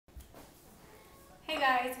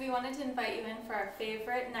guys, we wanted to invite you in for our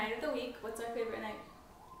favorite night of the week. What's our favorite night?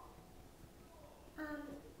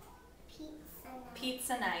 Pizza night.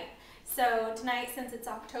 Pizza night. So tonight, since it's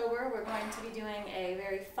October, we're going to be doing a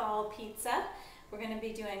very fall pizza. We're going to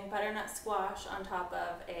be doing butternut squash on top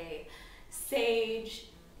of a sage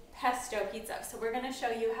pesto pizza. So we're going to show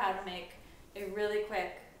you how to make a really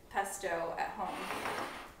quick pesto at home.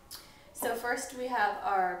 So first we have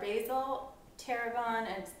our basil, tarragon,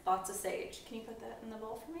 and lots of sage. Can you put that in the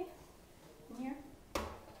bowl for me? In here?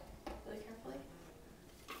 Really carefully.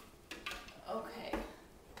 Okay.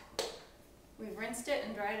 We've rinsed it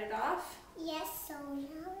and dried it off. Yes, so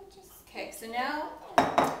now just... Okay, so now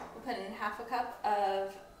we'll put in half a cup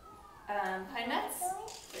of pine nuts,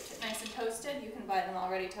 which are nice and toasted. You can buy them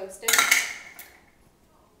already toasted.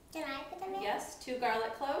 Can I put them in? Yes, 2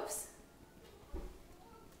 garlic cloves.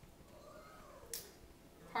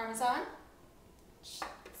 Parmesan.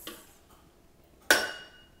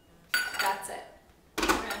 That's it. We're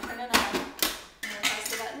going to turn it on. You want to press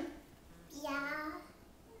the button? Yeah.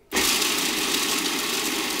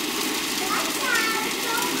 Watch out!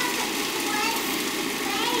 Don't put the play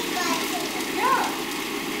button. Yeah.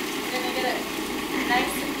 We're going to get it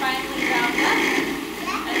nice and finely ground up.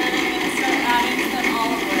 Yeah. And then I'm going to start adding some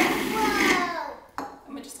olive oil. Whoa!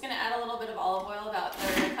 I'm just going to add a little bit of olive oil, about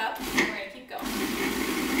 1/3 cup, and we're going to keep going.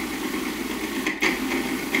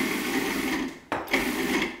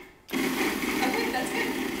 Okay, that's good.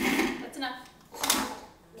 That's enough.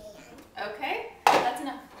 Okay, that's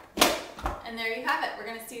enough. And there you have it. We're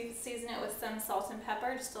going to season it with some salt and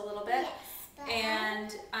pepper, just a little bit.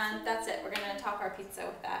 Yes, And that's it. We're going to top our pizza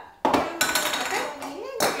with that. Okay.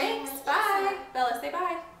 Thanks. Bye. Bella, say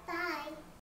bye.